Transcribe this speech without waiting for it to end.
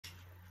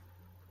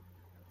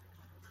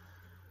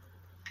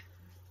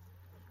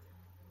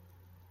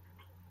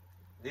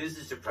News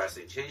is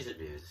depressing. Change the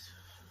news.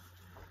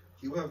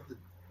 You have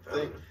the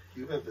thing.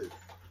 You have it.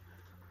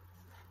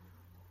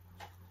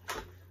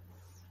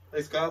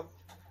 Hey, Scott.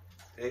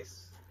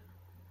 Thanks.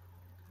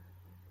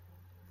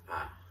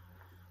 Ah.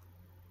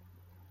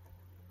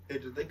 Hey,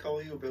 did they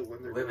call you about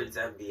when they're Women's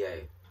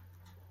NBA.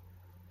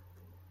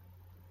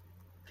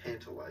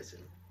 tantalizing?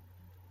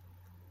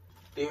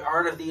 The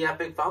Art of the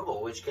Epic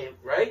Fumble, which came,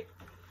 right?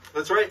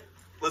 That's right.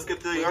 Let's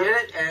get the We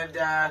did it,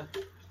 and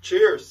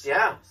cheers.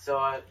 yeah.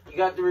 So you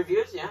got the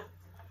reviews, yeah?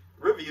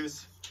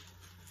 Reviews.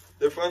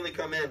 They're finally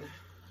come in.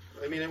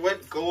 I mean, it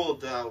went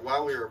gold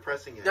while we were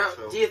pressing it. Now,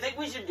 So. do you think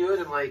we should do it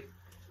in like,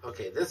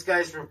 okay, this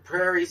guy's from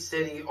Prairie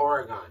City,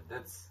 Oregon.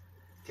 That's,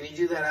 can you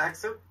do that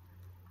accent?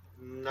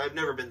 I've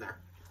never been there.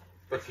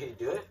 But can you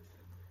do it?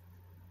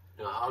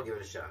 No, I'll give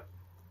it a shot.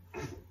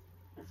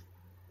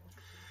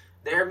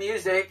 Their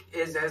music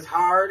is as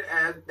hard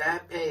as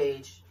that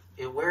page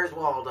in Where's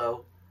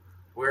Waldo,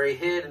 where he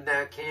hid in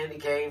that candy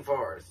cane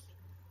forest.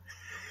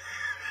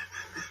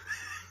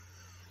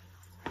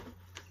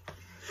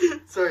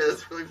 Sorry,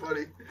 that's really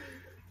funny.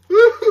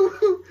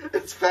 Woo!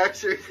 It's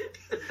factory.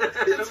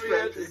 It's We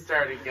have to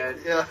start again.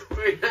 Yeah.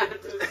 We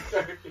have to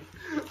start again.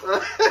 It's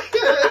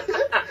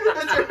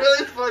a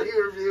really funny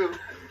review.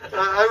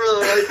 I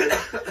really like it.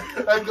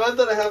 I'm glad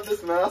that I have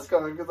this mask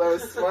on because I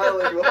was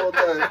smiling the whole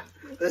time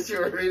that you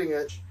were reading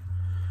it.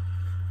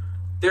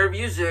 Their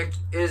music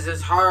is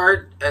as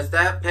hard as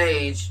that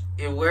page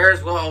in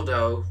Where's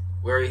Waldo,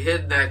 where he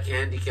hid in that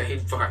candy cane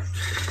farm.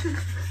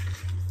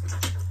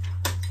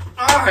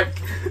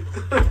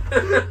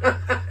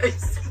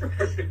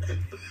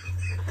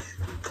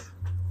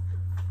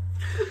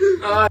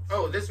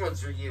 Oh, this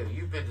one's for you.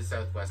 You've been to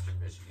Southwestern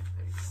Michigan.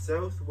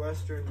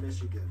 Southwestern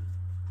Michigan.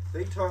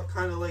 They talk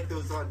kind of like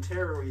those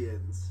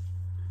Ontarians.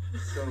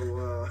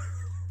 So,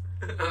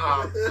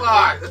 Oh,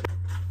 fuck!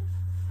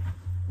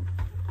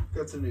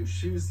 got some new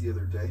shoes the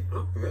other day.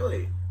 Oh,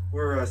 really?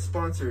 We're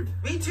sponsored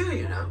Me too,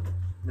 you know.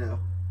 now.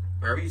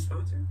 Are you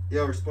sponsored?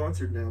 Yeah, we're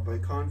sponsored now by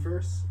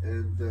Converse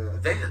and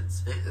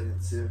Vans.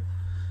 yeah.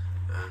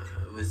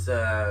 It was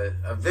a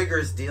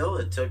vigorous deal.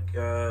 It took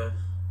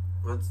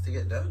months to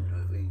get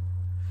done.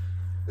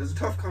 It was a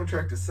tough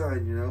contract to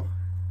sign, you know,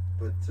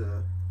 but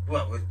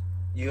What?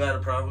 You had a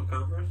problem with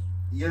Converse?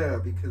 yeah,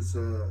 because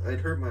I'd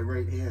hurt my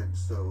right hand,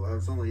 so I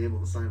was only able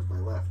to sign with my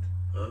left.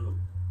 Oh.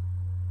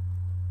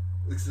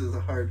 This is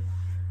a hard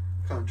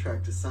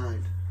contract to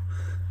sign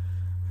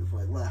with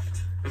my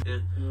left. Yeah.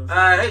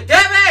 Hey,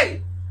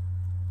 Debbie!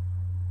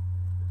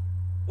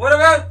 What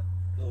about...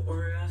 What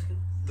were you asking?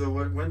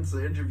 When's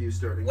the interview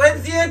starting?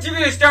 When's the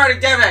interview starting,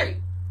 Debbie?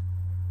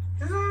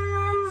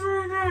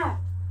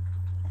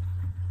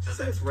 She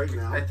says right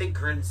now. I think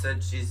Corinne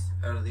said she's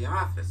out of the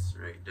office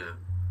right now.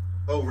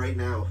 Oh, right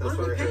now. That's What are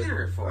what we I paying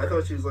heard. her for? I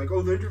thought she was like,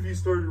 oh, the interview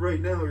started right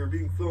now. You're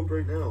being filmed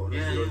right now. And I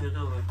Yeah, was like,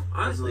 no.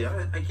 Honestly,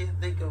 I can't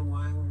think of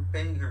why we're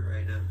paying her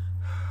right now.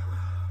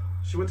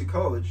 She went to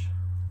college.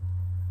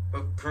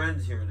 But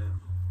Corinne's here now.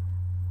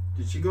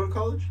 Did she go to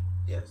college?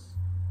 Yes.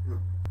 No.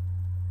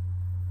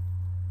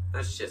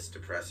 That's just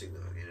depressing,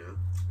 though, you know?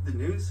 The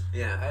news?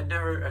 Yeah, I've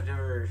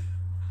never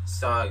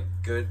saw a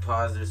good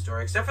positive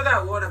story, except for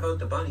that one about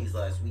the bunnies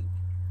last week.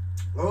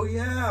 Oh,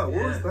 yeah. What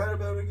was Yeah. that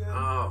about again?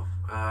 Oh,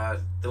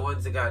 the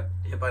ones that got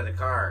hit by the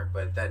car,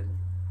 but then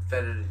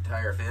fed an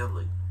entire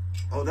family.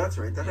 Oh, that's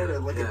right. That had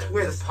a It's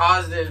twist. a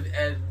positive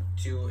end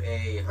to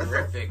a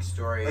horrific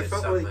story. I or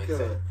felt something like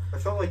that. I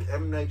felt like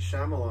M. Night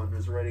Shyamalan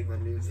was writing the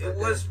news. It that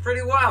was day.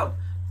 pretty wild.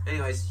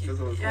 Anyways, Because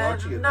I was yeah,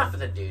 watching it. enough of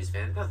the news,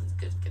 man. Nothing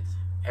good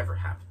ever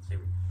happens.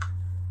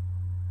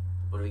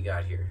 What do we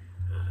got here?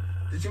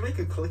 Did you make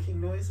a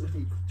clicking noise when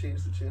you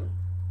changed the channel?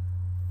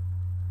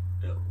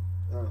 No.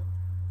 Oh,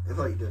 I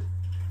thought you did.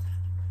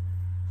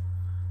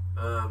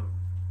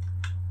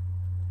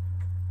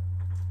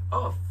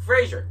 Oh,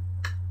 Frasier.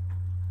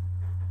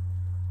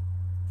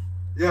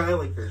 Yeah, I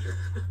like Frasier.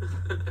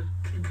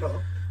 Good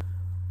call.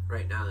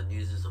 Right now, the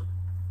news is on.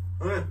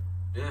 Oh, yeah.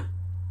 Yeah.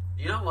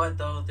 You know what,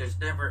 though? There's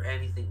never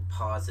anything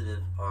positive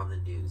on the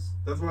news.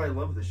 That's why I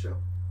love this show.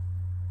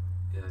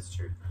 Yeah, that's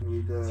true.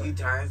 We'd, A few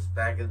times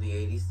back in the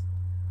 80s.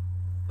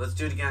 Let's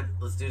do it again.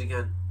 Let's do it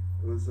again.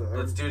 it was,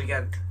 Let's do it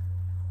again.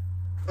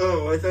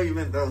 Oh, I thought you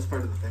meant that was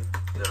part of the thing.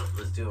 No,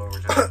 let's do it one more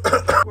time.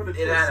 What a It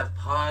twist. had a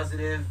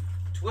positive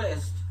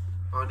twist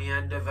on the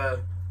end of a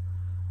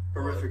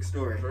Horrific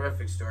story.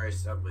 horrific story,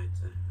 some might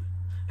say.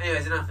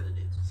 Anyways, enough of the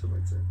news. Some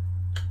might say.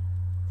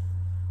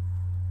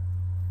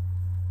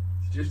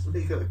 Did you just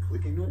make a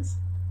clicking noise?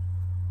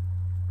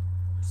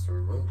 It's the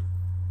remote.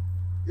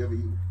 Yeah, but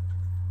you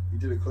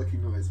did a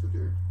clicking noise with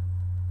your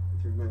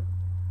mouth.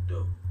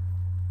 No.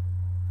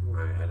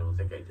 I don't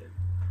think I did.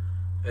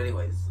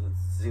 Anyways, let's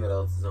see what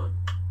else is on.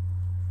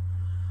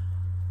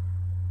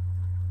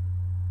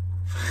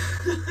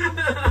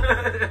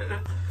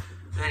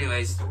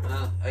 Anyways,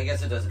 I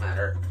guess it doesn't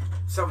matter.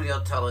 Somebody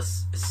will tell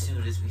us as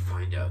soon as we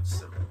find out.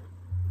 So.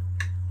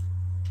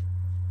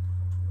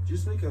 Did you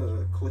just make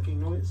a clicking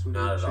noise when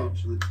Not you at all.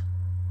 changed the...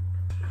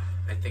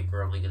 I think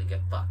we're only gonna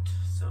get fucked.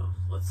 So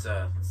let's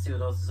see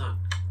what else is on.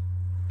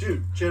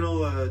 Dude,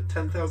 channel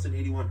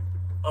 10,081.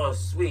 Oh,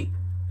 sweet.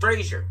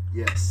 Frasier.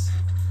 Yes.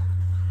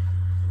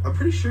 I'm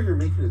pretty sure you're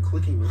making a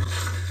clicking noise.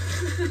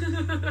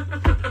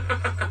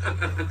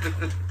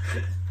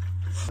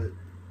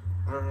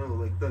 I don't know,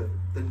 like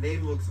the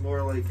name looks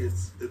more like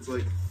it's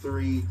like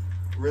 3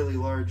 really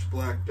large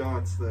black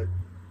dots that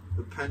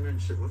the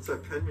penmanship. What's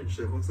that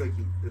penmanship? Looks like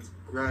it's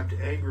grabbed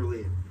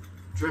angrily and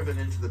driven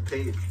into the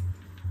page.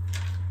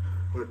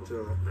 But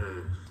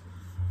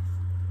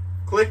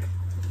click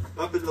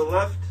up in the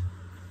left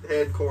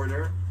hand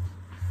corner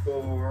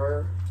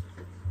for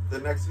the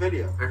next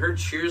video. I heard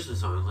Cheers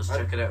was on. Let's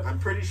check it out. I'm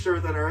pretty sure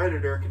that our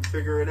editor can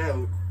figure it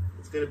out.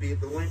 It's gonna be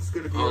the link's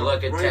gonna be. Oh,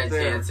 look at right Ted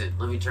there. dancing.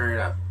 Let me turn it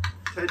up.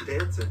 Ted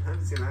dancing. I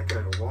haven't seen that guy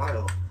in a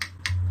while.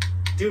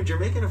 Dude, you're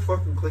making a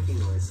fucking clicking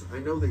noise. I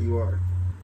know that you are.